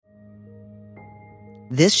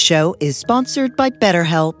This show is sponsored by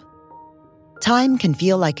BetterHelp. Time can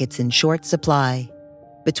feel like it's in short supply.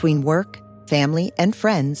 Between work, family, and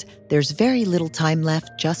friends, there's very little time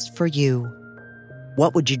left just for you.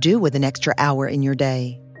 What would you do with an extra hour in your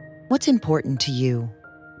day? What's important to you?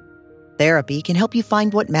 Therapy can help you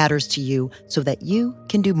find what matters to you so that you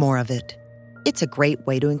can do more of it. It's a great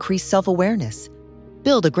way to increase self-awareness,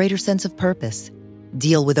 build a greater sense of purpose,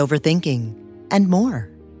 deal with overthinking, and more.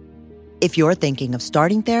 If you're thinking of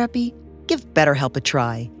starting therapy, give BetterHelp a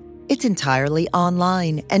try. It's entirely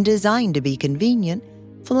online and designed to be convenient,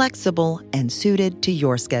 flexible, and suited to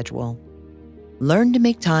your schedule. Learn to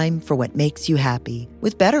make time for what makes you happy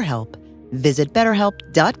with BetterHelp. Visit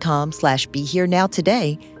BetterHelp.com/BeHereNow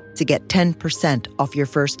today to get 10% off your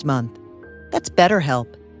first month. That's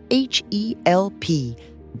BetterHelp,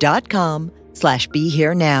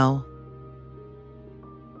 HELP.com/BeHereNow.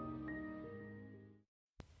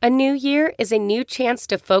 A new year is a new chance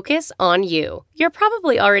to focus on you. You're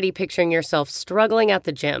probably already picturing yourself struggling at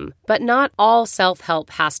the gym, but not all self-help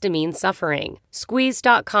has to mean suffering.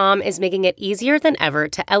 Squeeze.com is making it easier than ever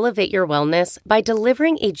to elevate your wellness by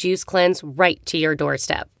delivering a juice cleanse right to your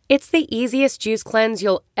doorstep. It's the easiest juice cleanse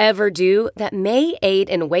you'll ever do that may aid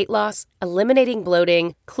in weight loss, eliminating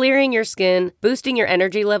bloating, clearing your skin, boosting your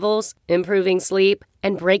energy levels, improving sleep,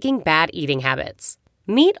 and breaking bad eating habits.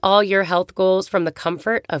 Meet all your health goals from the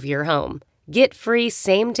comfort of your home. Get free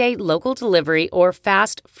same-day local delivery or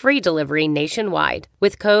fast free delivery nationwide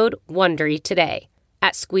with code WONDERY today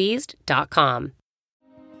at squeezed.com.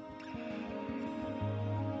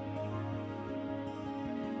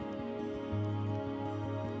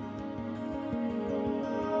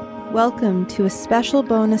 Welcome to a special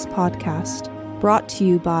bonus podcast brought to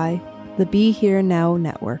you by the Be Here Now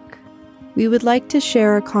Network. We would like to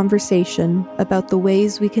share a conversation about the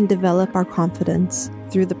ways we can develop our confidence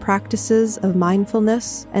through the practices of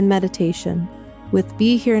mindfulness and meditation with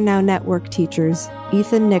Be Here Now Network teachers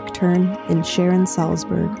Ethan Nichtern and Sharon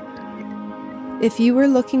Salzberg. If you were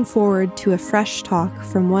looking forward to a fresh talk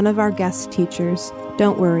from one of our guest teachers,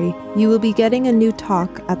 don't worry, you will be getting a new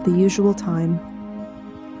talk at the usual time.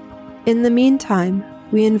 In the meantime,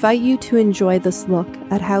 we invite you to enjoy this look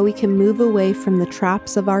at how we can move away from the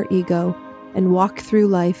traps of our ego and walk through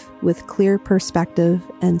life with clear perspective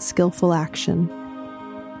and skillful action.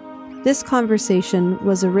 This conversation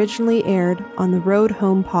was originally aired on the Road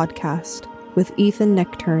Home podcast with Ethan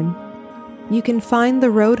Nichtern. You can find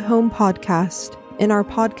the Road Home podcast in our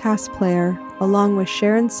podcast player along with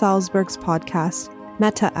Sharon Salzberg's podcast,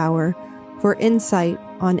 Metta Hour, for insight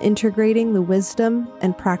on integrating the wisdom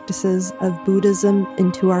and practices of Buddhism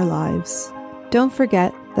into our lives. Don't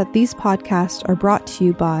forget that these podcasts are brought to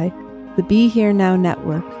you by the Be Here Now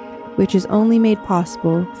Network, which is only made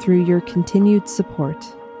possible through your continued support.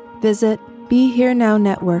 Visit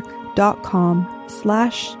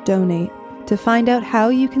BeHereNowNetwork.com/donate to find out how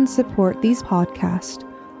you can support these podcasts,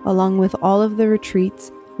 along with all of the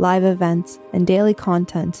retreats, live events, and daily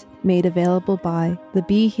content made available by the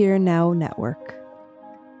Be Here Now Network.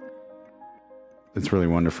 It's really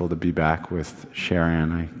wonderful to be back with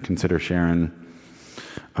Sharon. I consider Sharon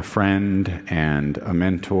a friend and a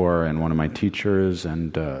mentor and one of my teachers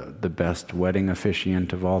and the best wedding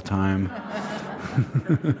officiant of all time.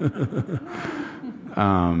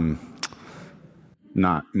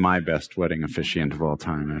 Not my best wedding officiant of all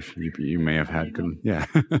time. If you may have had good, yeah.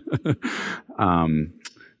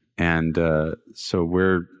 So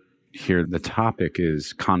we're here. The topic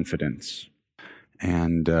is confidence,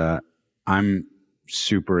 and I'm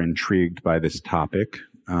super intrigued by this topic.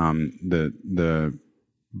 The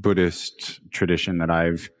Buddhist tradition that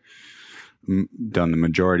I've done the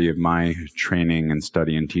majority of my training and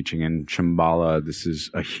study and teaching in, Shambhala, this is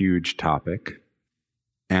a huge topic.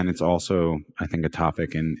 And it's also, I think, a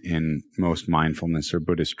topic in most mindfulness or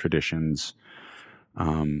Buddhist traditions.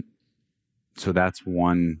 So that's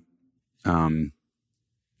one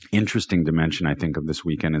interesting dimension, I think, of this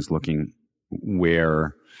weekend, is looking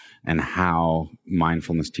where and how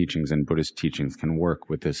mindfulness teachings and Buddhist teachings can work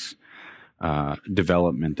with this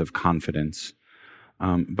development of confidence.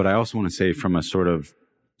 But I also want to say, from a sort of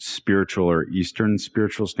spiritual or Eastern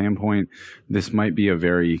spiritual standpoint, this might be a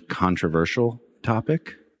very controversial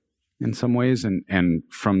topic in some ways. And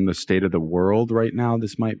from the state of the world right now,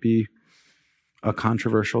 this might be a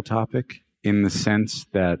controversial topic in the sense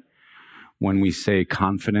that when we say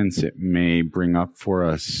confidence, it may bring up for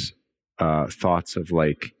us thoughts of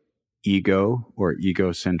like ego or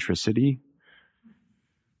egocentricity,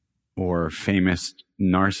 or famous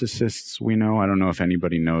narcissists we know. I don't know if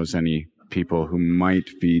anybody knows any people who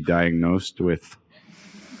might be diagnosed with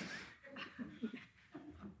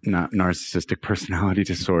not narcissistic personality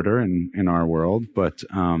disorder in our world, but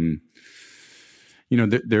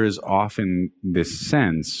there is often this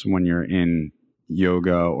sense when you're in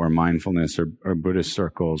yoga or mindfulness or Buddhist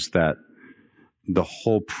circles that the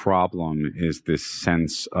whole problem is this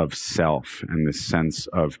sense of self and this sense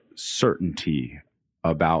of certainty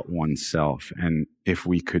about oneself. And if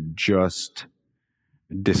we could just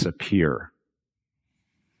disappear,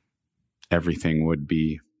 everything would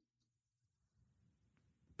be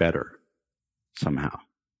better somehow,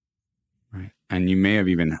 right? And you may have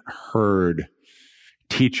even heard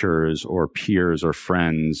teachers or peers or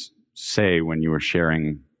friends say when you were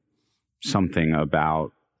sharing something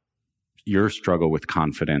about your struggle with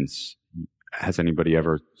confidence, has anybody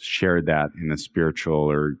ever shared that in the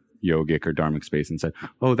spiritual or yogic or dharmic space and said,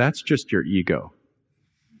 "Oh, that's just your ego,"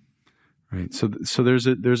 right? So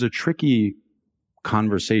there's a tricky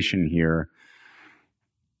conversation here,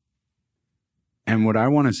 and what I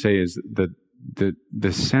want to say is that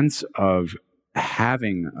the sense of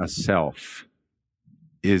having a self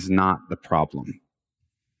is not the problem,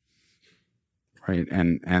 right?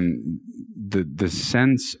 And the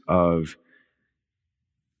sense of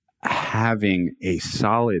having a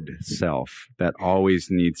solid self that always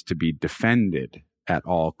needs to be defended at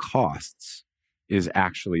all costs is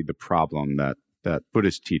actually the problem that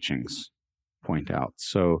Buddhist teachings point out.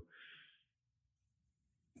 So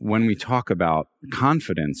when we talk about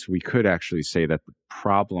confidence, we could actually say that the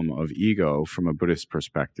problem of ego from a Buddhist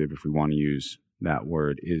perspective, if we want to use that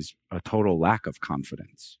word, is a total lack of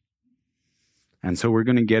confidence. And so we're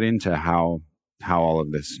going to get into how all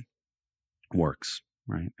of this works,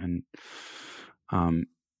 right? And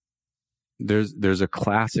there's a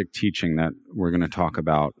classic teaching that we're going to talk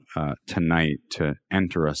about tonight to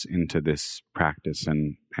enter us into this practice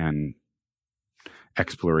and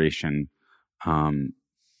exploration,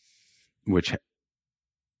 which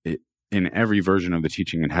in every version of the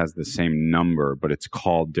teaching, it has the same number, but it's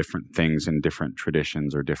called different things in different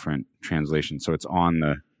traditions or different translations. So it's on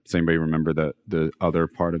the, does anybody remember the other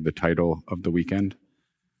part of the title of the weekend?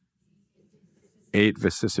 8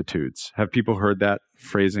 vicissitudes. Have people heard that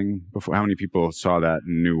phrasing before? How many people saw that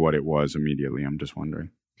and knew what it was immediately? I'm just wondering.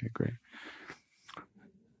 Okay, great.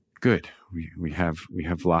 Good. We have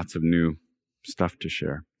lots of new stuff to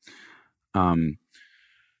share.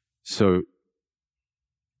 So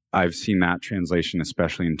I've seen that translation,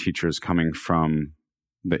 especially in teachers coming from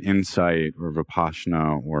the Insight or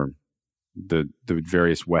Vipassana or the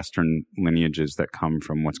various Western lineages that come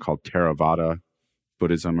from what's called Theravada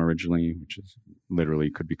Buddhism originally, which is literally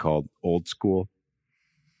could be called old school,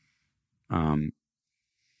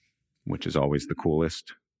 which is always the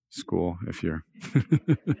coolest school if you're...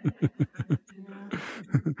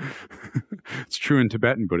 It's true in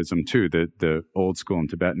Tibetan Buddhism too. The old school in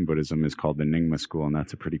Tibetan Buddhism is called the Nyingma school, and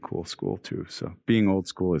that's a pretty cool school too. So being old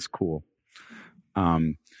school is cool.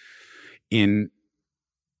 In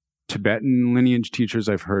Tibetan lineage teachers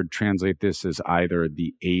I've heard translate this as either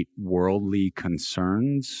the 8 worldly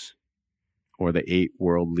concerns or the 8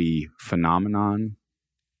 worldly phenomenon.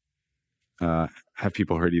 Have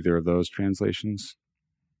people heard either of those translations?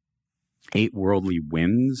 8 worldly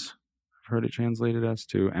winds, I've heard it translated as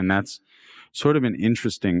too. And that's sort of an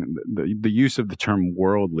interesting, the use of the term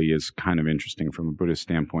worldly is kind of interesting from a Buddhist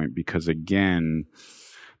standpoint, because again,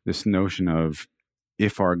 this notion of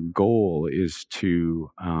if our goal is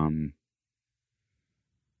to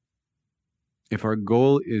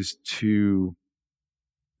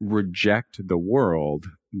reject the world,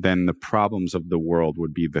 then the problems of the world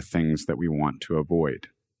would be the things that we want to avoid.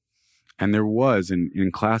 And there was,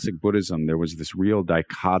 in classic Buddhism, there was this real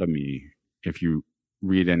dichotomy. If you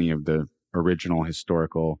read any of the original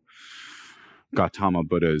historical Gautama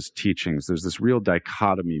Buddha's teachings, there's this real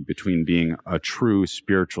dichotomy between being a true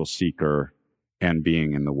spiritual seeker and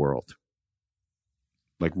being in the world.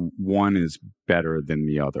 Like one is better than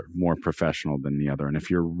the other, more professional than the other. And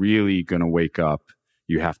if you're really going to wake up,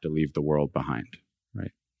 you have to leave the world behind,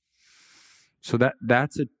 right? So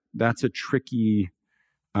that's a tricky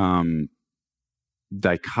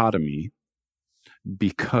dichotomy,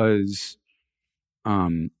 because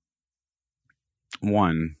one,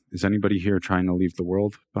 is anybody here trying to leave the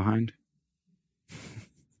world behind?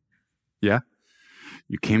 Yeah?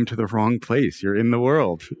 You came to the wrong place. You're in the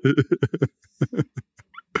world.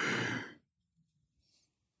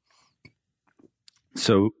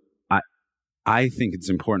 So I think it's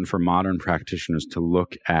important for modern practitioners to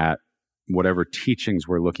look at whatever teachings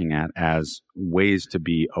we're looking at as ways to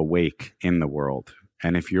be awake in the world.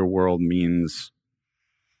 And if your world means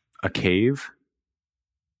a cave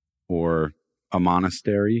or a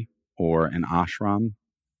monastery or an ashram,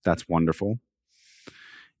 that's wonderful.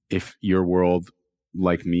 if your world,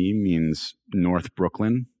 like me, means North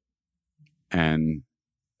Brooklyn and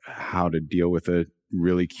how to deal with a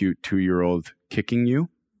really cute 2-year-old kicking you,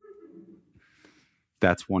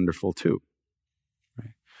 that's wonderful too.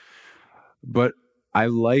 Right? But I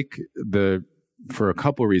like for a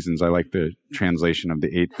couple of reasons, I like the translation of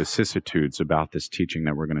the 8 vicissitudes about this teaching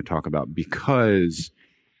that we're going to talk about, because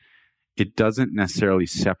it doesn't necessarily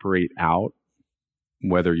separate out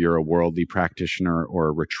whether you're a worldly practitioner or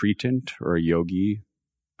a retreatant or a yogi.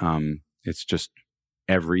 It's just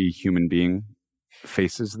every human being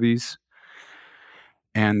faces these.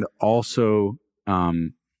 And also,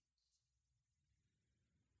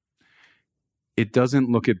 it doesn't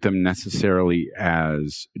look at them necessarily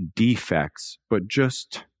as defects, but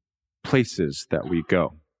just places that we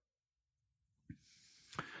go.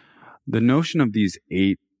 The notion of these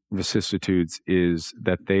 8 vicissitudes is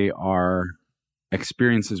that they are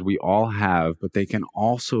experiences we all have, but they can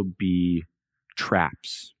also be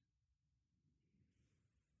traps.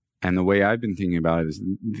 And the way I've been thinking about it is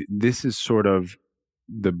this is sort of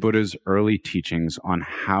the Buddha's early teachings on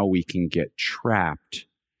how we can get trapped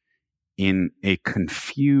in a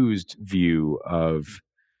confused view of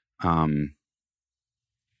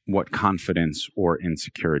what confidence or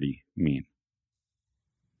insecurity mean.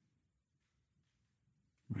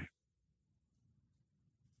 Right.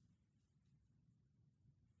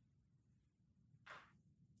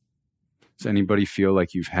 Does anybody feel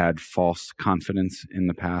like you've had false confidence in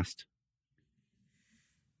the past?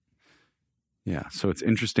 Yeah, so it's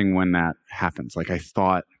interesting when that happens. Like I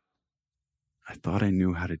thought I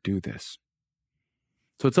knew how to do this.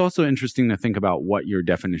 So it's also interesting to think about what your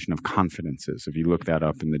definition of confidence is. If you look that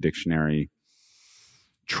up in the dictionary,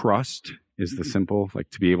 trust is the simple, like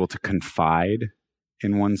to be able to confide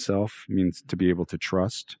in oneself means to be able to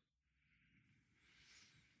trust.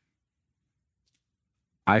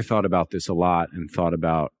 I thought about this a lot and thought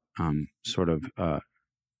about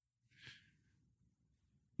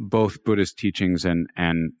both Buddhist teachings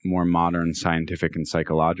and more modern scientific and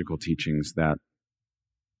psychological teachings that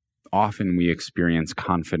often we experience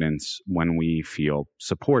confidence when we feel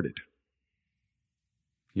supported.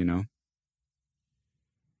 You know?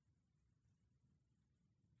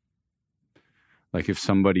 Like if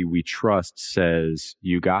somebody we trust says,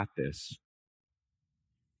 "You got this,"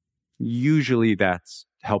 usually that's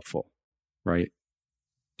helpful, right?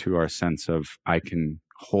 To our sense of, I can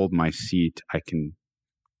hold my seat, I can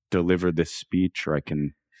deliver this speech, or I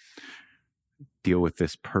can deal with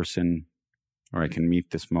this person, or I can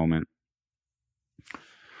meet this moment.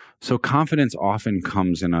 So confidence often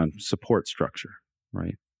comes in a support structure,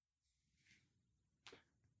 right?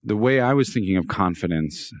 The way I was thinking of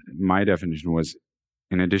confidence, my definition was,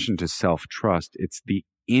 in addition to self-trust, it's the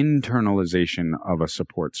internalization of a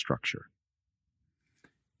support structure.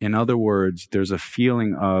 In other words, there's a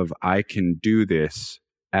feeling of, I can do this,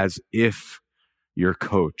 as if your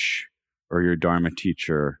coach or your Dharma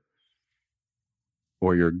teacher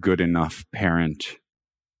or your good enough parent,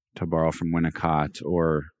 to borrow from Winnicott,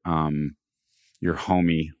 or your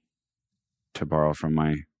homie, to borrow from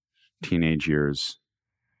my teenage years,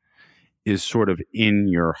 is sort of in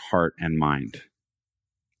your heart and mind,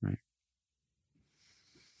 right?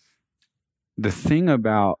 The thing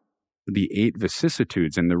about the 8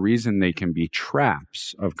 vicissitudes, and the reason they can be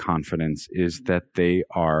traps of confidence, is that they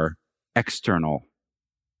are external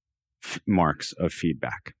marks of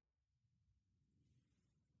feedback.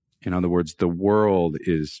 In other words, the world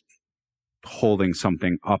is holding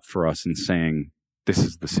something up for us and saying, this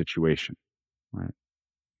is the situation, right?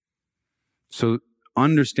 So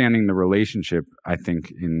understanding the relationship, I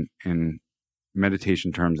think, in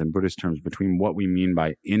meditation terms and Buddhist terms, between what we mean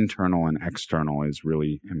by internal and external is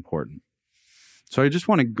really important. So I just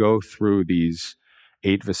want to go through these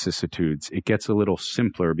 8 vicissitudes. It gets a little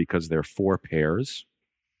simpler because there are 4 pairs.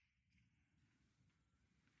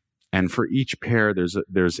 And for each pair,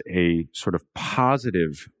 there's a sort of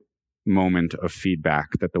positive moment of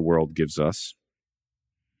feedback that the world gives us.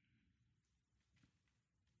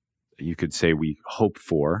 You could say we hope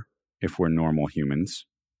for if we're normal humans.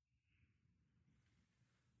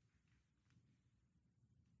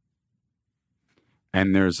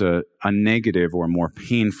 And there's a negative or more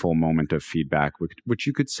painful moment of feedback, which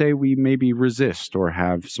you could say we maybe resist or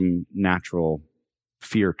have some natural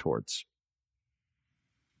fear towards.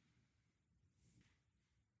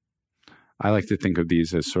 I like to think of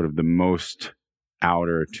these as sort of the most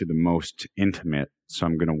outer to the most intimate. So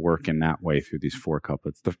I'm going to work in that way through these 4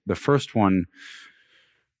 couplets. The first one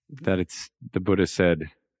that the Buddha said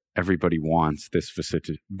everybody wants, this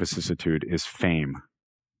vicissitude, is fame,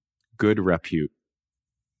 good repute.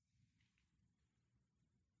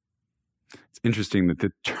 interesting that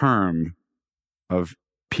the term of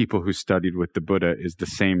people who studied with the Buddha is the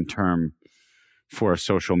same term for a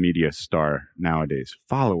social media star nowadays.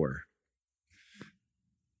 Followers.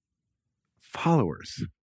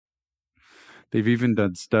 They've even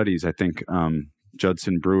done studies. I think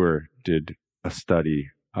Judson Brewer did a study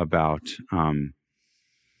about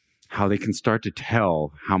how they can start to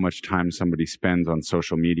tell how much time somebody spends on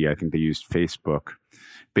social media. I think they used Facebook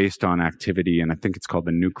based on activity, and I think it's called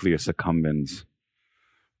the nucleus accumbens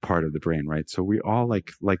part of the brain, right? So we all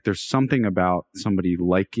like there's something about somebody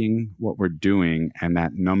liking what we're doing and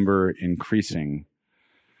that number increasing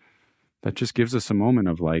that just gives us a moment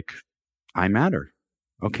of like, I matter.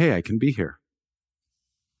 Okay, I can be here.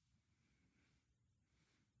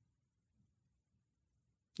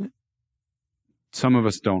 Some of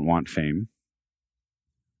us don't want fame.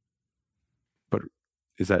 But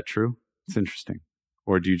is that true? It's interesting.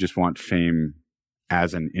 Or do you just want fame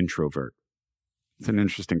as an introvert? It's an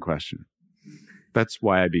interesting question. That's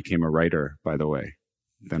why I became a writer, by the way.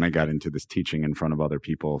 Then I got into this teaching in front of other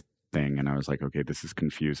people thing, and I was like, okay, this is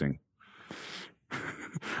confusing.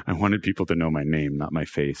 I wanted people to know my name, not my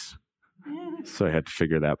face. So I had to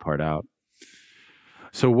figure that part out.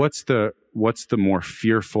 So what's the more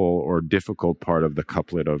fearful or difficult part of the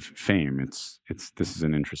couplet of fame? This is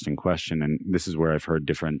an interesting question, and this is where I've heard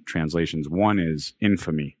different translations. One is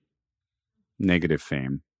infamy, negative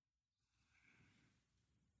fame.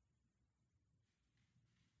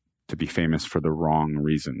 To be famous for the wrong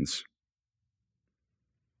reasons.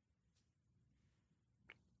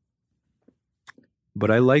 But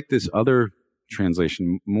I like this other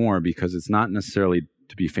translation more because it's not necessarily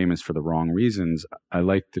to be famous for the wrong reasons. I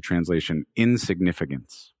like the translation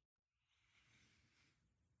insignificance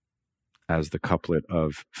as the couplet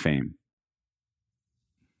of fame.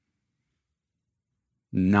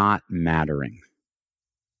 Not mattering.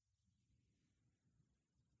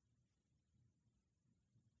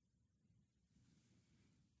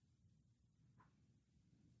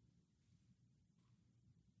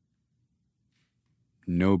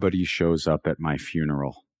 Nobody shows up at my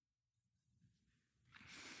funeral.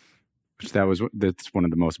 That's one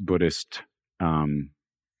of the most Buddhist,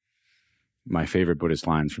 my favorite Buddhist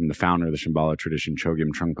lines from the founder of the Shambhala tradition, Chogyam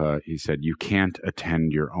Trungpa. He said, "You can't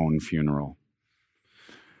attend your own funeral,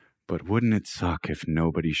 but wouldn't it suck if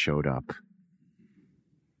nobody showed up?"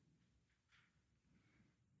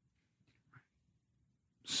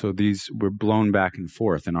 So we're blown back and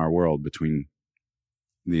forth in our world between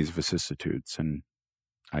these vicissitudes, and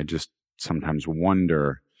I just sometimes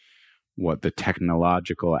wonder what the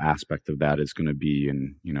technological aspect of that is going to be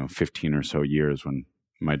in, 15 or so years when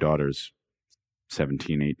my daughter's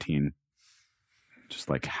 17, 18. Just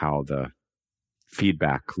like how the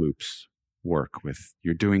feedback loops work with,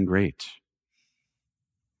 you're doing great.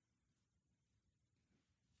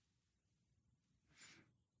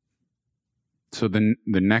 So the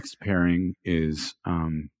next pairing is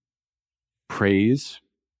praise,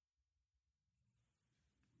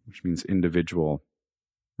 which means individual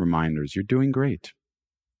reminders. You're doing great.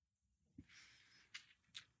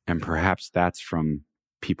 And perhaps that's from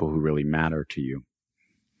people who really matter to you.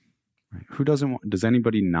 Right? Who doesn't want, does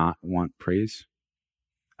anybody not want praise?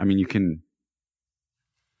 I mean, you can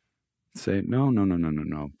say,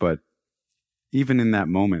 no. But even in that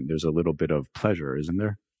moment, there's a little bit of pleasure, isn't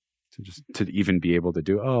there? To even be able to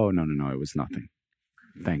do, oh, no, it was nothing.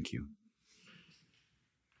 Thank you.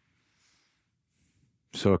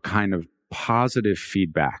 So a kind of positive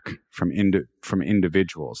feedback from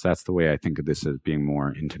individuals. That's the way I think of this as being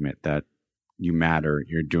more intimate, that you matter,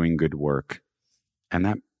 you're doing good work. And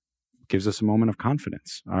that gives us a moment of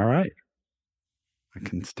confidence. All right. I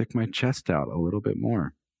can stick my chest out a little bit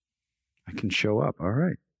more. I can show up. All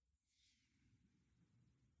right.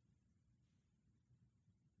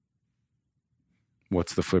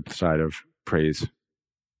 What's the flip side of praise?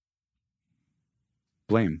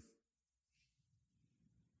 Blame.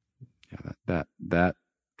 Yeah, that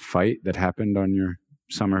fight that happened on your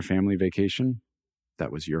summer family vacation,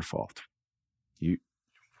 that was your fault.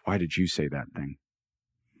 Why did you say that thing?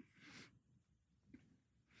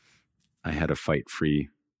 I had a fight-free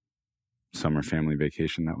summer family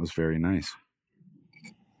vacation. That was very nice.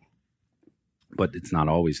 But it's not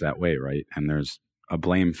always that way, right? And there's a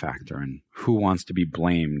blame factor. And who wants to be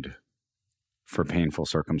blamed for painful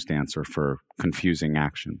circumstance or for confusing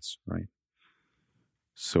actions, right?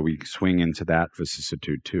 So we swing into that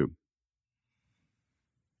vicissitude too.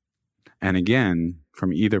 And again,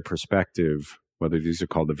 from either perspective, whether these are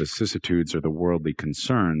called the vicissitudes or the worldly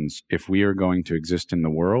concerns, if we are going to exist in the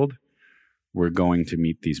world, we're going to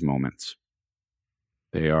meet these moments.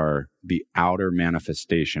 They are the outer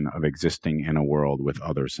manifestation of existing in a world with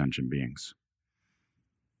other sentient beings.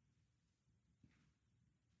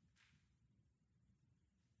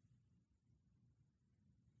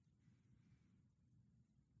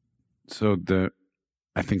 So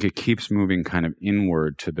I think it keeps moving kind of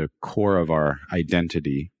inward to the core of our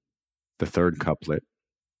identity, the third couplet.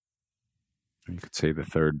 You could say the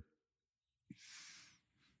third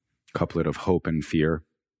couplet of hope and fear,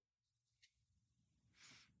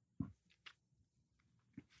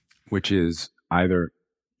 which is either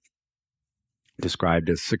described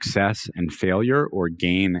as success and failure or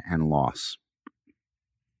gain and loss.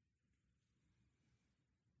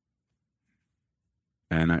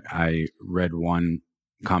 And I read one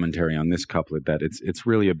commentary on this couplet that it's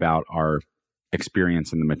really about our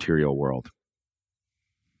experience in the material world.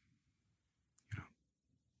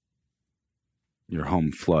 Your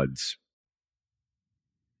home floods,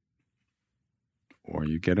 or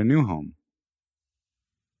you get a new home.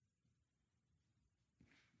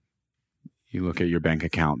 You look at your bank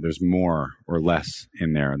account, there's more or less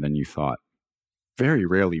in there than you thought. Very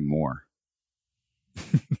rarely more.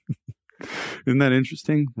 Isn't that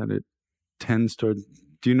interesting that it tends toward...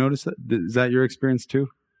 Do you notice that? Is that your experience too?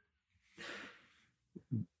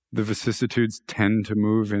 The vicissitudes tend to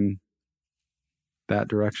move in that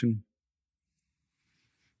direction?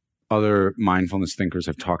 Other mindfulness thinkers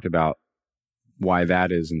have talked about why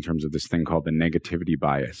that is in terms of this thing called the negativity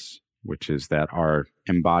bias, which is that our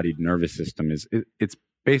embodied nervous system it's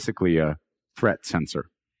basically a threat sensor.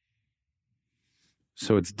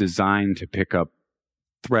 So it's designed to pick up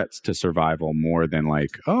threats to survival more than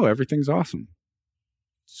like, oh, everything's awesome.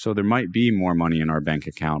 So there might be more money in our bank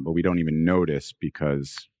account, but we don't even notice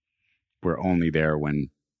because we're only there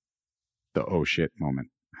when the oh shit moment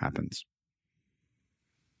happens.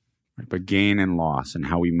 Right? But gain and loss and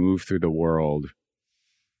how we move through the world,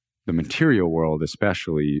 the material world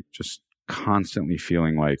especially, just constantly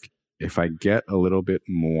feeling like if I get a little bit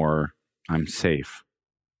more, I'm safe.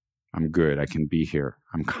 I'm good. I can be here.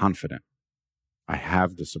 I'm confident. I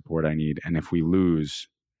have the support I need. And if we lose,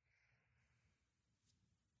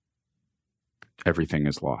 everything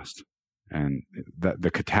is lost. And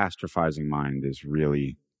the catastrophizing mind is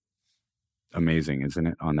really amazing, isn't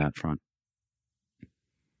it, on that front?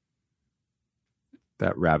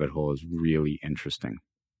 That rabbit hole is really interesting.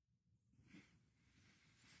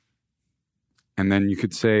 And then you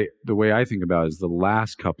could say, the way I think about it is the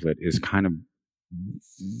last couplet is kind of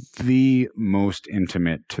the most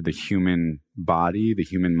intimate to the human body, the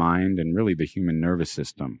human mind, and really the human nervous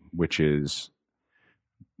system, which is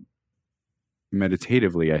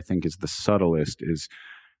meditatively, I think, is the subtlest, is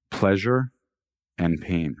pleasure and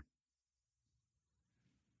pain.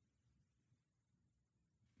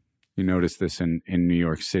 You notice this in New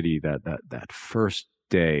York City, that first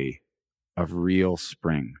day of real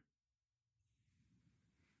spring,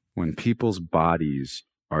 when people's bodies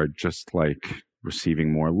are just like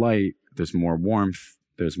receiving more light, there's more warmth,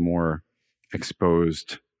 there's more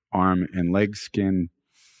exposed arm and leg skin,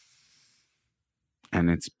 and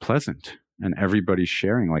it's pleasant, and everybody's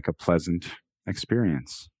sharing like a pleasant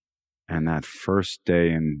experience. And that first day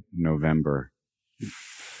in November,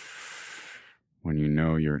 when you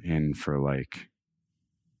know you're in for like,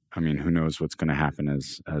 I mean, who knows what's going to happen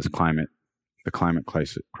as the climate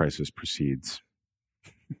crisis proceeds.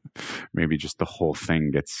 Maybe just the whole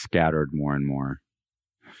thing gets scattered more and more.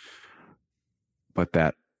 But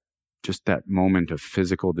that moment of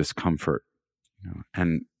physical discomfort,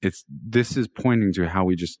 and this is pointing to how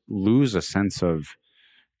we just lose a sense of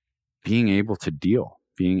being able to deal,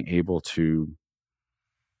 being able to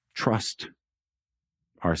trust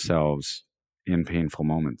ourselves in painful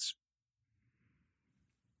moments.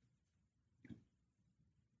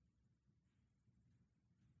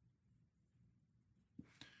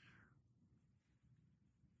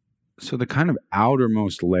 So the kind of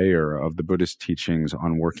outermost layer of the Buddhist teachings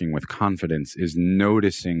on working with confidence is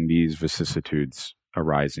noticing these vicissitudes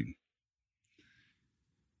arising.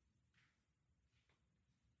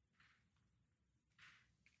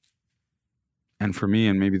 And for me,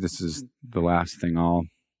 and maybe this is the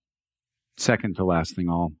second to last thing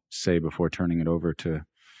I'll say before turning it over to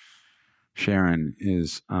Sharon,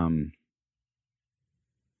 is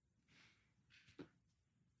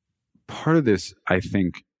part of this, I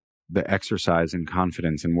think, the exercise in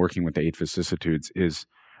confidence and working with the 8 vicissitudes is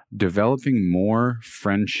developing more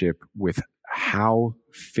friendship with how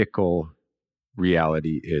fickle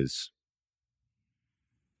reality is.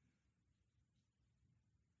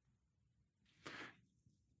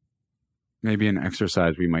 Maybe an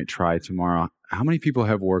exercise we might try tomorrow. How many people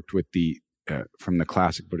have worked with the from the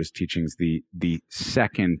classic Buddhist teachings, the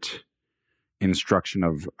second instruction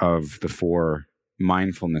of the four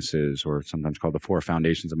mindfulnesses, or sometimes called the four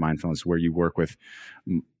foundations of mindfulness, where you work with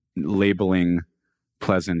labeling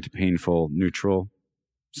pleasant, painful, neutral,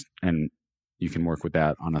 and you can work with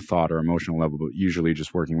that on a thought or emotional level, but usually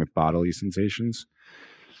just working with bodily sensations.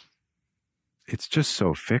 It's just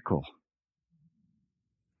so fickle.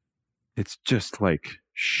 It's just like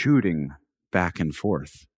shooting back and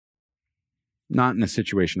forth. Not in a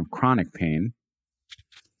situation of chronic pain,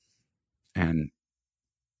 and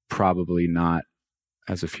probably not,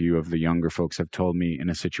 as a few of the younger folks have told me, in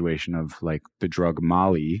a situation of like the drug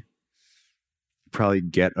Molly. Probably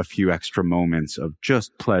get a few extra moments of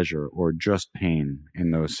just pleasure or just pain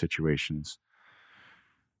in those situations.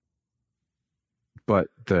 But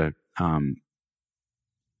the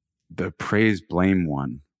praise blame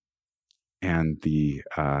one and the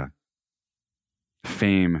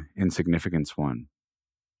fame insignificance one,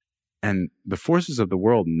 and the forces of the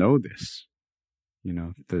world know this. You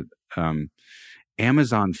know, the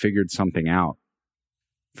Amazon figured something out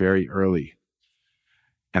very early.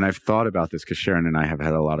 And I've thought about this because Sharon and I have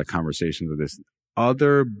had a lot of conversations with this.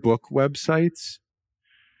 Other book websites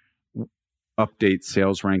update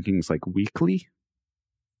sales rankings like weekly.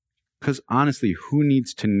 Because honestly, who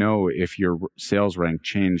needs to know if your sales rank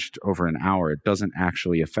changed over an hour? It doesn't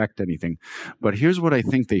actually affect anything. But here's what I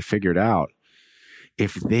think they figured out.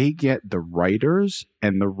 If they get the writers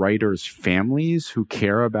and the writers' families who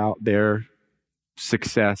care about their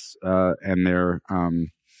success and their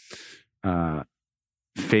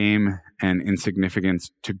fame and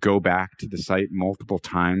insignificance to go back to the site multiple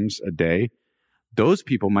times a day, those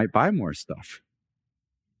people might buy more stuff.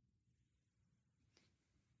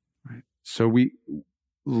 Right? So we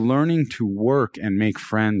learning to work and make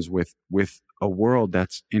friends with a world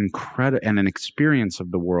that's incredible, and an experience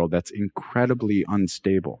of the world that's incredibly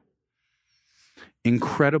unstable,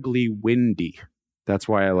 incredibly windy. That's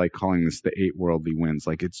why I like calling this the 8 worldly winds.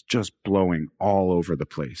 Like, it's just blowing all over the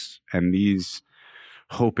place. And these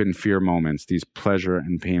hope and fear moments, these pleasure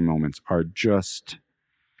and pain moments, are just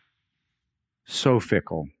so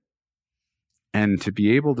fickle. And to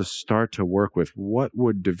be able to start to work with what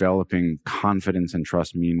would developing confidence and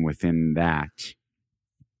trust mean within that,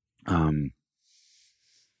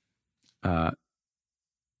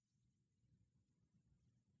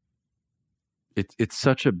 it's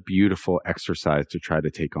such a beautiful exercise to try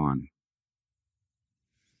to take on.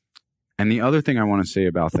 And the other thing I want to say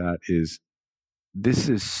about that is, this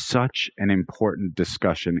is such an important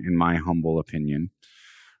discussion, in my humble opinion,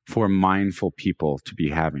 for mindful people to be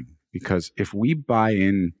having. Because if we buy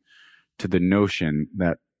in to the notion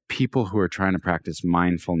that people who are trying to practice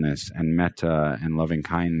mindfulness and metta and loving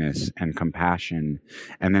kindness and compassion,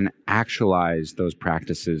 and then actualize those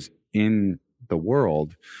practices in the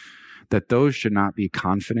world, that those should not be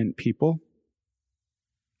confident people,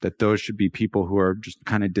 that those should be people who are just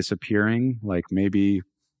kind of disappearing, like maybe,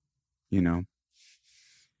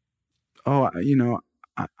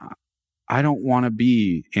 I don't want to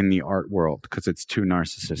be in the art world because it's too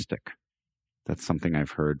narcissistic. That's something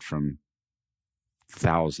I've heard from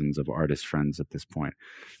thousands of artist friends at this point.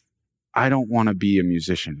 I don't want to be a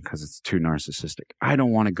musician because it's too narcissistic. I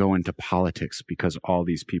don't want to go into politics because all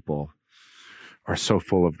these people are so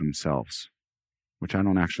full of themselves, which I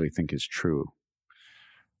don't actually think is true.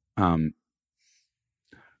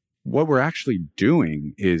 What we're actually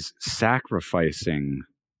doing is sacrificing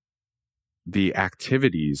the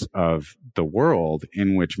activities of the world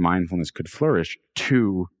in which mindfulness could flourish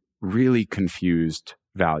to really confused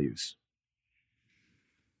values.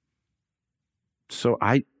 So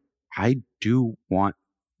I do want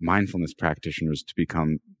mindfulness practitioners to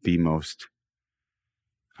become the most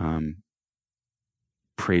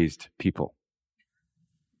praised people.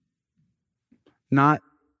 Not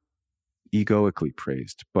egoically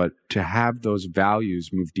praised, but to have those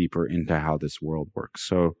values move deeper into how this world works.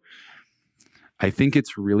 So I think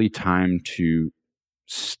it's really time to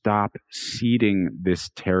stop ceding this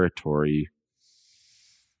territory,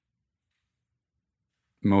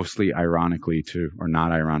 mostly ironically to, or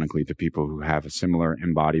not ironically, to people who have a similar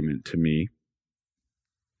embodiment to me,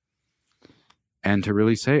 and to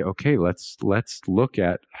really say, okay, let's look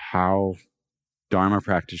at how Dharma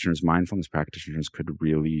practitioners, mindfulness practitioners could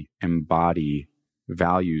really embody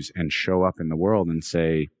values and show up in the world and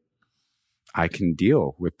say, I can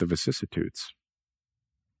deal with the vicissitudes.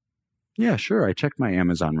 Yeah, sure, I checked my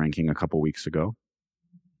Amazon ranking a couple weeks ago.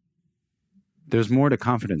 There's more to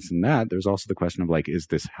confidence than that. There's also the question of, like, is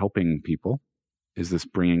this helping people? Is this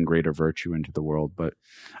bringing greater virtue into the world? But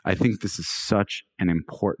I think this is such an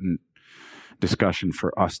important discussion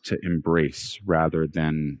for us to embrace rather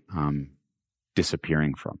than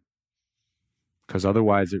disappearing from. Because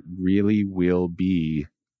otherwise it really will be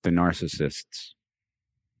the narcissists.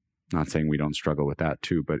 Not saying we don't struggle with that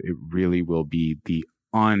too, but it really will be the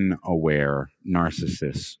unaware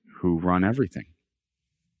narcissists who run everything.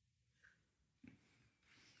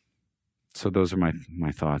 So those are my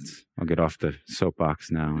thoughts. I'll get off the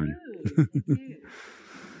soapbox now.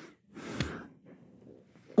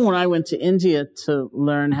 When I went to India to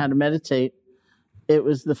learn how to meditate, it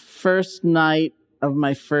was the first night of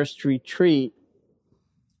my first retreat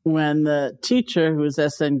when the teacher, who was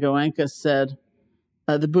S.N. Goenka, said,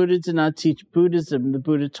 the Buddha did not teach Buddhism, the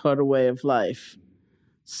Buddha taught a way of life.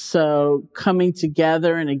 So coming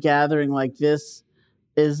together in a gathering like this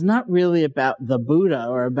is not really about the Buddha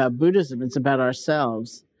or about Buddhism, it's about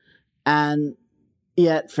ourselves. And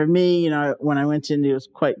yet for me, when I went to India, it was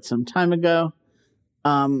quite some time ago,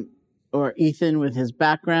 or Ethan with his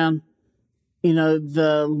background,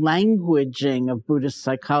 the languaging of Buddhist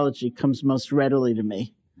psychology comes most readily to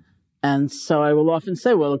me. And so I will often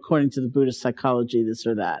say, well, according to the Buddhist psychology, this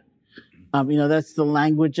or that. That's the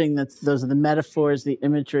languaging, those are the metaphors, the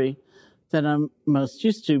imagery that I'm most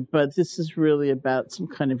used to. But this is really about some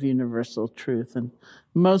kind of universal truth. And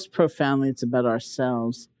most profoundly, it's about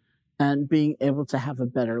ourselves and being able to have a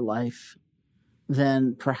better life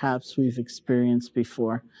than perhaps we've experienced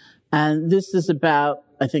before. And this is about,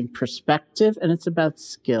 I think, perspective, and it's about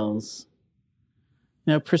skills.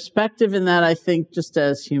 Perspective in that, I think, just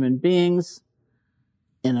as human beings,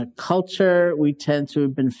 in a culture, we tend to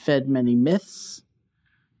have been fed many myths,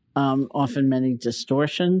 often many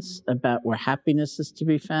distortions about where happiness is to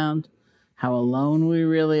be found, how alone we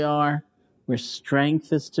really are, where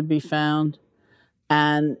strength is to be found.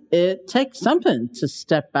 And it takes something to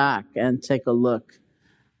step back and take a look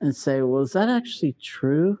and say, well, is that actually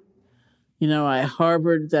true? I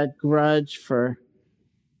harbored that grudge for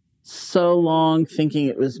so long, thinking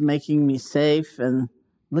it was making me safe, and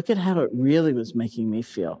look at how it really was making me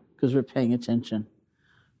feel, because we're paying attention.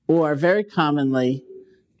 Or very commonly,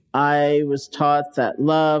 I was taught that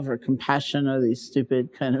love or compassion are these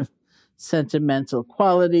stupid kind of sentimental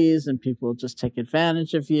qualities, and people will just take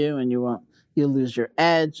advantage of you, and you'll lose your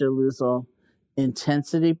edge, you'll lose all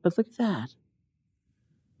intensity. But look at that.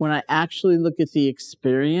 When I actually look at the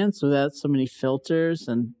experience without so many filters,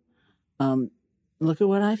 and look at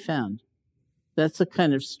what I found. That's a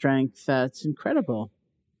kind of strength that's incredible.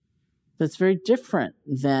 That's very different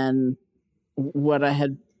than what I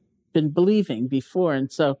had been believing before.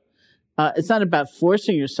 And so it's not about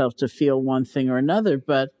forcing yourself to feel one thing or another,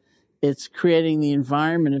 but it's creating the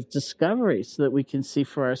environment of discovery so that we can see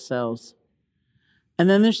for ourselves. And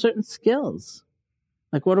then there's certain skills.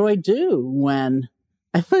 Like, what do I do when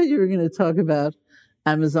I thought you were going to talk about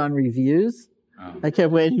Amazon reviews? I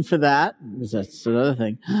kept waiting for that, because that's another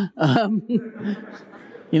thing.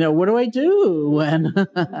 What do I do when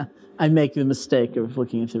I make the mistake of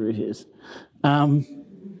looking at the reviews?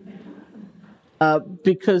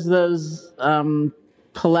 Because those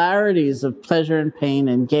polarities of pleasure and pain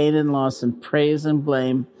and gain and loss and praise and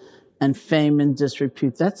blame and fame and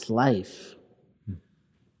disrepute, that's life.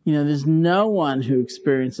 There's no one who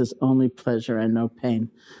experiences only pleasure and no pain.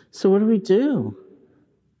 So what do we do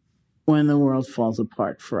when the world falls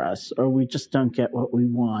apart for us, or we just don't get what we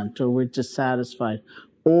want, or we're dissatisfied?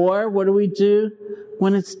 Or what do we do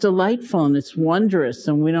when it's delightful and it's wondrous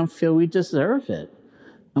and we don't feel we deserve it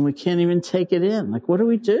and we can't even take it in? Like, what do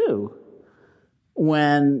we do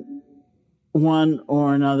when one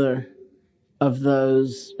or another of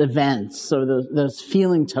those events or those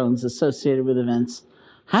feeling tones associated with events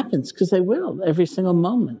happens? Because they will, every single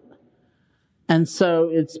moment. And so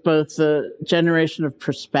it's both the generation of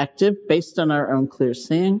perspective based on our own clear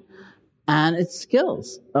seeing, and it's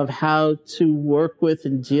skills of how to work with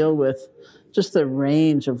and deal with just the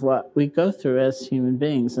range of what we go through as human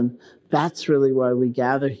beings. And that's really why we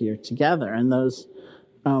gather here together. And those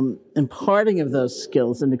imparting of those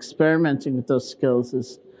skills and experimenting with those skills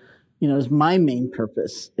is my main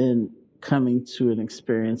purpose in coming to an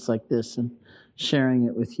experience like this and sharing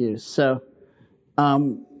it with you. So,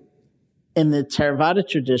 in the Theravada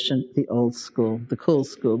tradition, the old school, the cool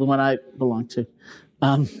school, the one I belong to,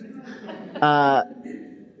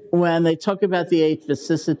 when they talk about the 8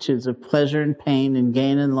 vicissitudes of pleasure and pain and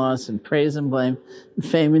gain and loss and praise and blame and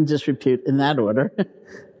fame and disrepute, in that order,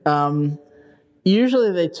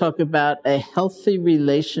 usually they talk about a healthy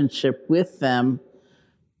relationship with them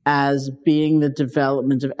as being the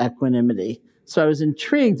development of equanimity. So I was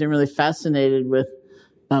intrigued and really fascinated with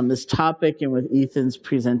this topic and with Ethan's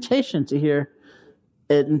presentation to hear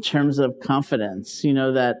it in terms of confidence,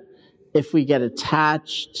 that if we get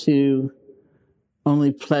attached to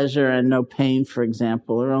only pleasure and no pain, for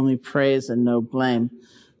example, or only praise and no blame,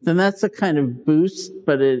 then that's a kind of boost,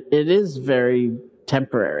 but it is very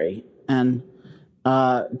temporary and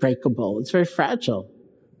breakable. It's very fragile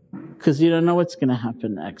because you don't know what's going to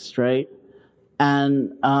happen next, right?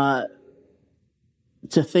 And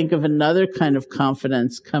to think of another kind of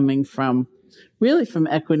confidence coming from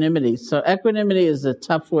equanimity. So equanimity is a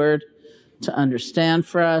tough word to understand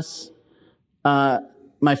for us.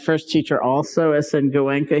 My first teacher also, S.N.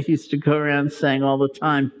 Goenka, used to go around saying all the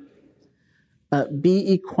time,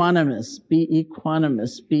 be equanimous, be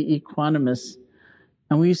equanimous, be equanimous.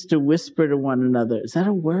 And we used to whisper to one another, is that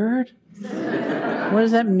a word? What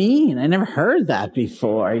does that mean? I never heard that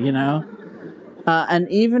before, you know? And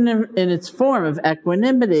even in its form of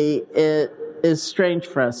equanimity, it is strange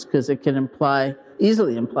for us because it can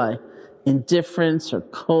easily imply indifference or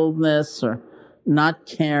coldness or not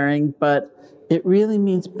caring, but it really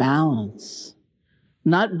means balance.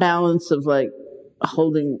 Not balance of like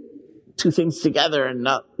holding two things together and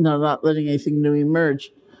not letting anything new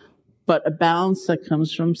emerge, but a balance that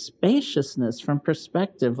comes from spaciousness, from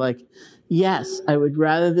perspective. Like, yes, I would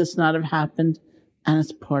rather this not have happened, and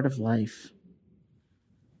it's part of life.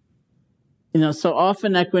 You know, so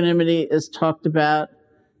often equanimity is talked about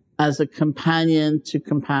as a companion to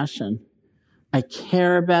compassion. I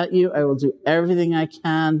care about you. I will do everything I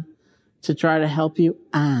can to try to help you.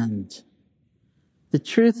 And the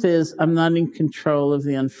truth is, I'm not in control of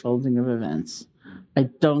the unfolding of events. I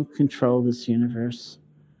don't control this universe.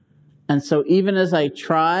 And so even as I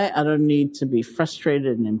try, I don't need to be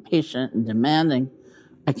frustrated and impatient and demanding.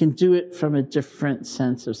 I can do it from a different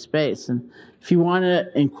sense of space. And if you want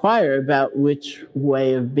to inquire about which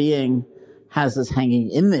way of being has us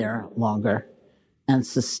hanging in there longer and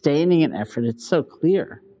sustaining an effort, it's so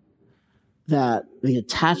clear that the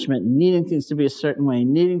attachment, needing things to be a certain way,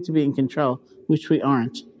 needing to be in control, which we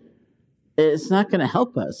aren't, it's not going to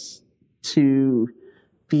help us to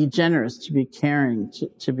be generous, to be caring,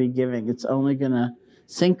 to be giving. It's only going to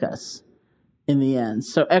sink us in the end.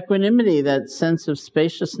 So equanimity, that sense of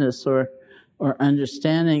spaciousness or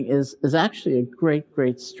understanding is actually a great,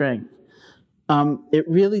 great strength. It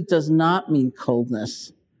really does not mean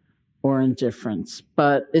coldness or indifference,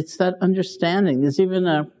 but it's that understanding. There's even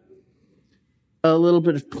a little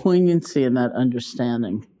bit of poignancy in that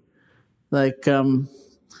understanding. Like,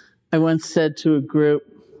 I once said to a group,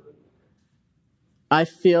 I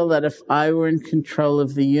feel that if I were in control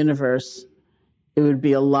of the universe, it would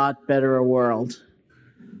be a lot better a world.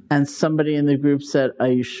 And somebody in the group said, are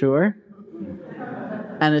you sure?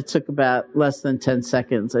 And it took about less than 10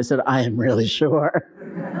 seconds. I said, I am really sure.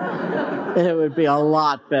 It would be a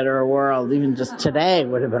lot better a world. Even just today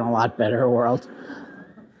would have been a lot better a world.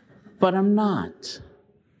 But I'm not.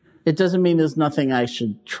 It doesn't mean there's nothing I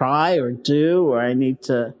should try or do, or I need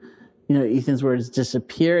to, Ethan's words,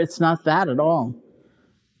 disappear. It's not that at all.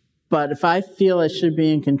 But if I feel I should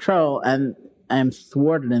be in control and I'm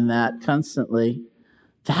thwarted in that constantly,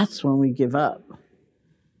 that's when we give up.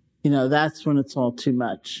 That's when it's all too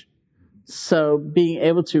much. So being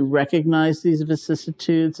able to recognize these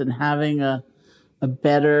vicissitudes and having a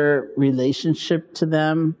better relationship to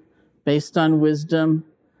them based on wisdom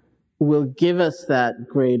will give us that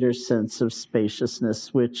greater sense of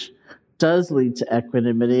spaciousness, which does lead to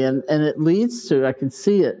equanimity. And it leads to, I can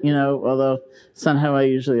see it, although it's not how I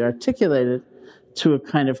usually articulate it, to a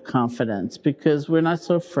kind of confidence, because we're not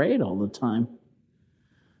so afraid all the time.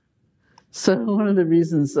 So one of the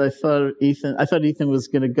reasons I thought Ethan was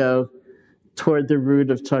going to go toward the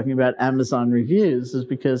route of talking about Amazon reviews is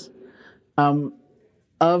because of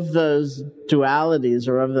those dualities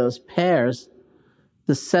or of those pairs,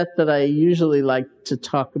 the set that I usually like to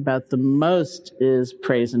talk about the most is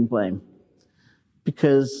praise and blame.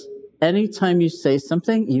 Because anytime you say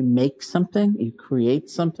something, you make something, you create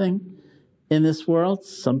something in this world,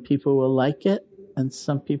 some people will like it and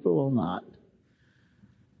some people will not.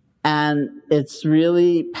 And it's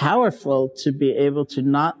really powerful to be able to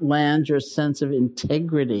not land your sense of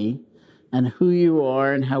integrity and who you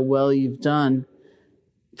are and how well you've done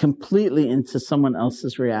completely into someone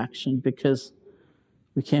else's reaction, because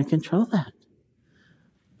we can't control that.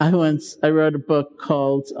 I wrote a book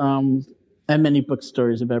called, I have many book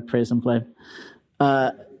stories about praise and blame.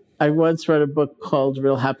 I once wrote a book called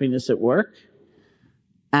Real Happiness at Work,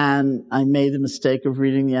 and I made the mistake of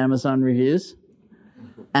reading the Amazon reviews.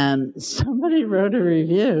 And somebody wrote a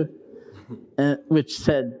review which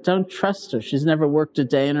said, don't trust her. She's never worked a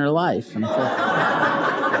day in her life. And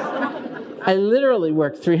I literally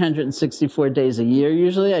work 364 days a year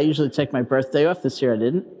usually. I usually take my birthday off. This year I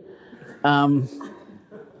didn't.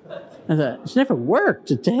 I thought, she's never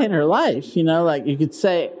worked a day in her life. Like you could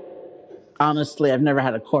say, honestly, I've never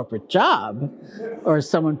had a corporate job. Or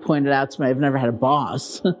someone pointed out to me, I've never had a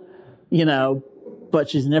boss, but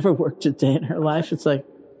she's never worked a day in her life. It's like,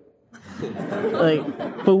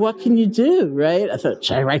 but what can you do, right? I thought,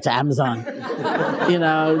 should I write to Amazon?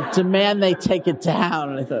 Demand they take it down.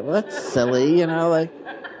 And I thought, well, that's silly,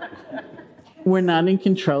 we're not in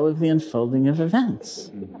control of the unfolding of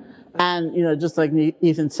events. And, just like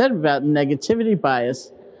Ethan said about negativity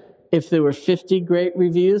bias, if there were 50 great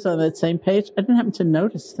reviews on that same page, I didn't happen to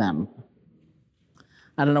notice them.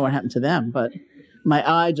 I don't know what happened to them, but my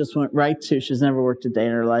eye just went right to, she's never worked a day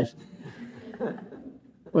in her life.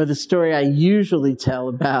 Or the story I usually tell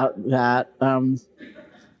about that,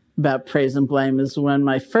 about praise and blame, is when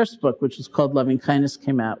my first book, which was called Loving Kindness,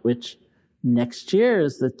 came out, which next year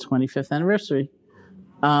is the 25th anniversary.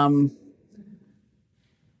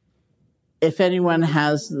 If anyone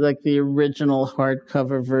has the original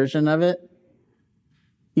hardcover version of it,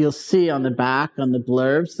 you'll see on the back, on the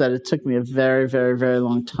blurbs, that it took me a very, very, very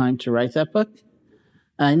long time to write that book.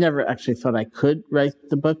 And I never actually thought I could write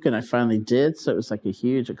the book, and I finally did, so it was like a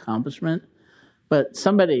huge accomplishment. But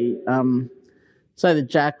somebody, it's either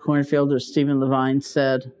Jack Kornfield or Stephen Levine,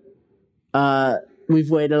 said, we've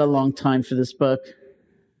waited a long time for this book.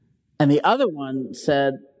 And the other one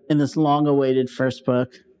said, in this long-awaited first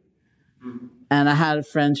book, and I had a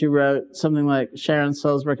friend who wrote something like, Sharon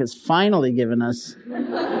Salzberg has finally given us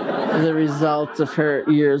the result of her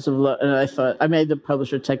years of love. And I thought, I made the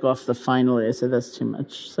publisher take off the finally. I said, that's too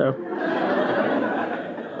much. So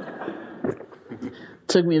it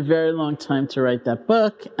took me a very long time to write that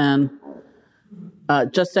book. And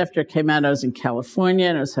just after it came out, I was in California,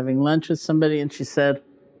 and I was having lunch with somebody, and she said,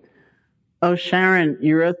 oh, Sharon,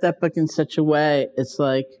 you wrote that book in such a way, it's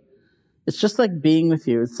just like being with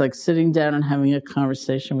you. It's like sitting down and having a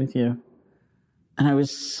conversation with you. And I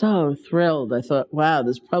was so thrilled. I thought, wow,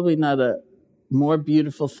 there's probably not a more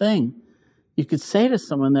beautiful thing you could say to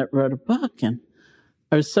someone that wrote a book. And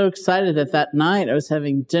I was so excited that night I was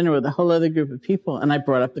having dinner with a whole other group of people, and I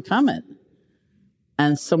brought up the comment.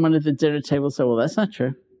 And someone at the dinner table said, well, that's not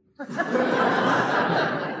true.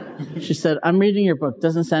 She said, I'm reading your book.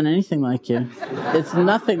 Doesn't sound anything like you. It's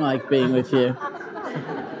nothing like being with you.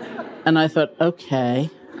 And I thought, okay,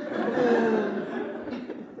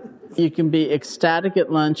 you can be ecstatic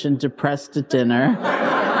at lunch and depressed at dinner,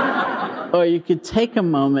 or you could take a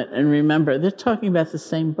moment and remember they're talking about the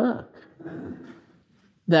same book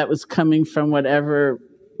that was coming from whatever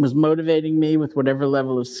was motivating me with whatever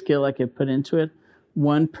level of skill I could put into it.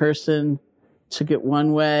 One person took it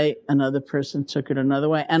one way, another person took it another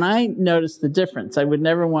way. And I noticed the difference. I would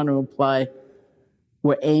never want to imply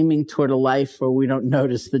we're aiming toward a life where we don't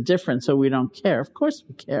notice the difference, or we don't care. Of course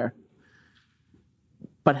we care.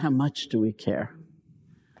 But how much do we care?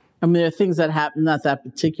 I mean, there are things that happen, not that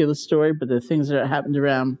particular story, but there are things that happened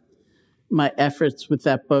around my efforts with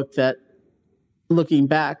that book that, looking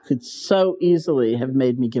back, could so easily have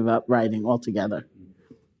made me give up writing altogether.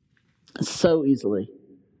 So easily.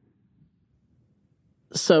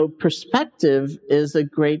 So perspective is a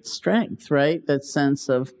great strength, right? That sense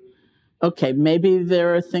of, okay, maybe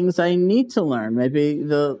there are things I need to learn. Maybe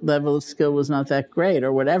the level of skill was not that great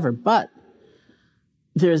or whatever, but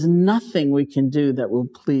there's nothing we can do that will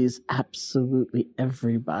please absolutely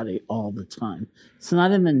everybody all the time. It's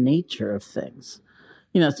not in the nature of things.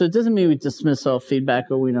 So it doesn't mean we dismiss all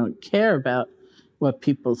feedback or we don't care about what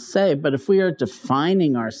people say, but if we are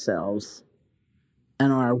defining ourselves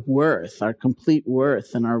and our worth, our complete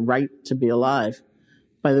worth and our right to be alive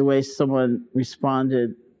by the way someone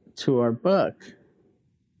responded to our book,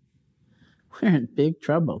 we're in big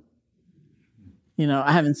trouble.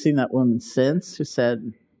 I haven't seen that woman since who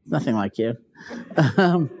said, nothing like you.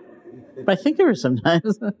 But I think of her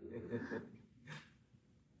sometimes. So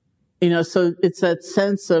it's that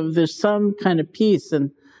sense of there's some kind of peace.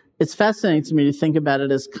 And it's fascinating to me to think about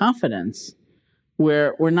it as confidence,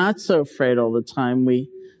 where we're not so afraid all the time. We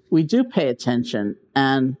do pay attention,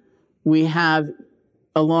 and we have,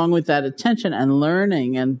 along with that attention and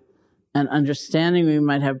learning and understanding, we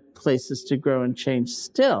might have places to grow and change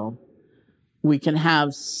still. We can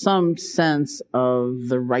have some sense of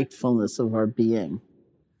the rightfulness of our being,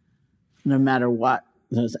 no matter what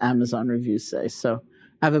those Amazon reviews say. So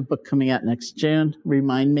I have a book coming out next June.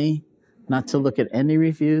 Remind me not to look at any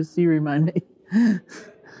reviews. You remind me.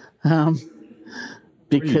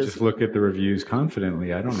 Because you just look at the reviews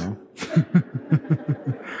confidently. I don't know.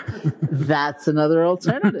 That's another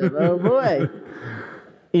alternative. Oh, boy.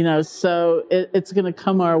 So it's going to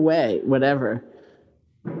come our way, whatever.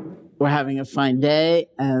 we're having a fine day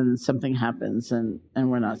and something happens and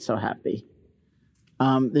we're not so happy.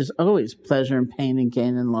 There's always pleasure and pain and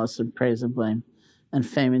gain and loss and praise and blame and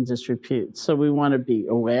fame and disrepute. So we want to be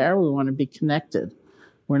aware. We want to be connected.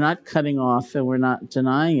 We're not cutting off and we're not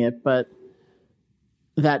denying it, but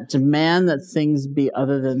that demand that things be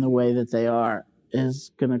other than the way that they are is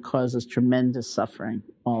going to cause us tremendous suffering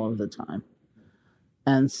all of the time.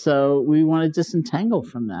 And so we want to disentangle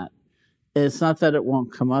from that. It's not that it won't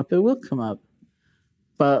come up. It will come up.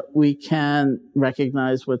 But we can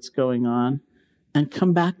recognize what's going on and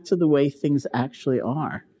come back to the way things actually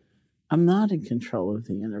are. I'm not in control of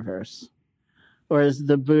the universe. Or as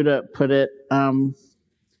the Buddha put it,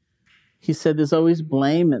 he said, there's always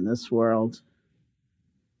blame in this world.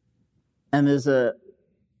 And there's a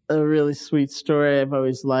really sweet story I've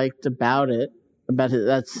always liked about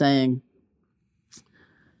that saying,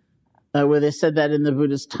 where they said that in the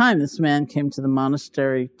Buddha's time, this man came to the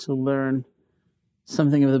monastery to learn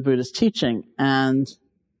something of the Buddha's teaching. And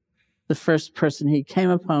the first person he came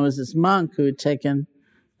upon was this monk who had taken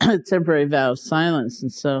a temporary vow of silence.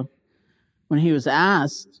 And so when he was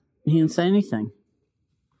asked, he didn't say anything.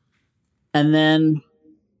 And then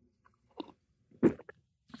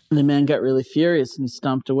the man got really furious and he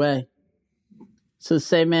stomped away. So the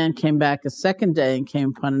same man came back a second day and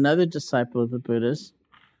came upon another disciple of the Buddha's.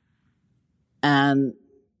 And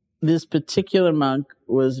this particular monk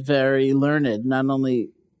was very learned, not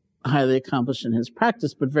only highly accomplished in his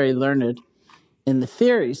practice, but very learned in the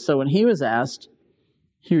theory. So when he was asked,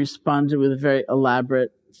 he responded with a very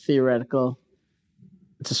elaborate theoretical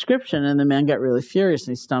description, and the man got really furious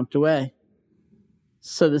and he stomped away.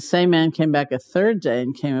 So the same man came back a third day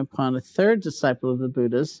and came upon a third disciple of the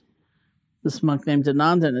Buddha's, this monk named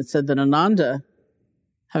Ananda, and it said that Ananda,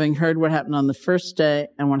 having heard what happened on the first day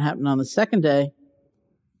and what happened on the second day,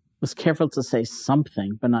 was careful to say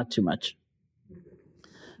something, but not too much.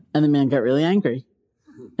 And the man got really angry.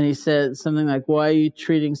 And he said something like, why are you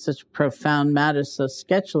treating such profound matters so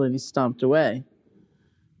sketchily? And he stomped away.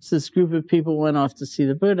 So this group of people went off to see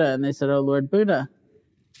the Buddha, and they said, oh, Lord Buddha,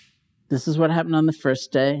 this is what happened on the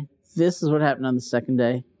first day. This is what happened on the second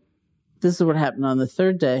day. This is what happened on the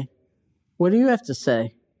third day. What do you have to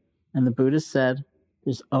say? And the Buddha said,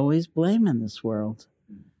 there's always blame in this world.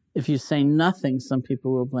 If you say nothing, some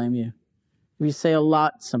people will blame you. If you say a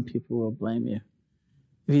lot, some people will blame you.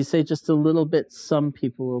 If you say just a little bit, some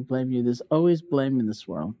people will blame you. There's always blame in this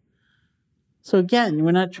world. So again,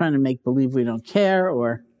 we're not trying to make believe we don't care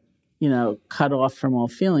or, cut off from all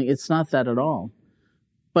feeling. It's not that at all.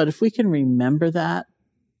 But if we can remember that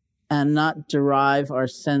and not derive our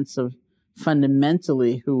sense of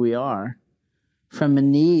fundamentally who we are from a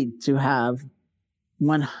need to have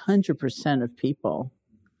 100% of people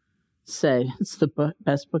say, it's the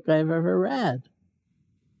best book I've ever read,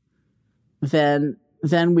 then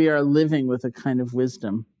we are living with a kind of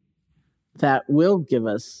wisdom that will give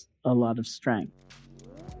us a lot of strength.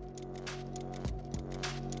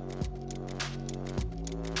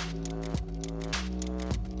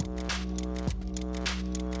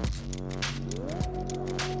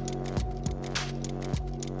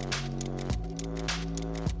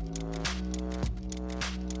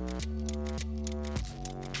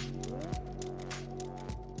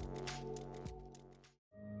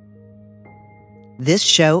 This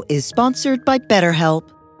show is sponsored by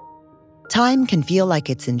BetterHelp. Time can feel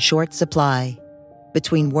like it's in short supply.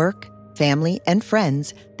 Between work, family, and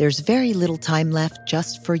friends, there's very little time left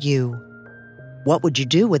just for you. What would you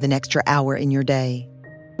do with an extra hour in your day?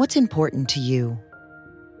 What's important to you?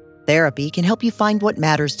 Therapy can help you find what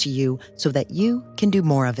matters to you so that you can do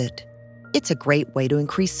more of it. It's a great way to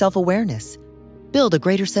increase self-awareness, build a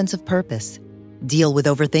greater sense of purpose, deal with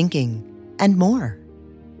overthinking, and more.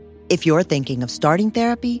 If you're thinking of starting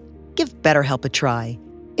therapy, give BetterHelp a try.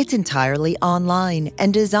 It's entirely online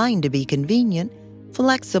and designed to be convenient,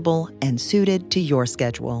 flexible, and suited to your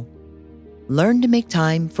schedule. Learn to make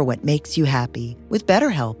time for what makes you happy with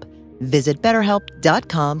BetterHelp. Visit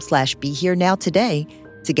BetterHelp.com/BeHereNow today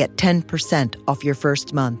to get 10% off your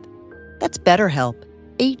first month. That's BetterHelp,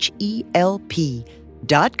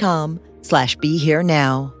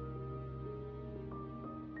 HELP.com/BeHereNow.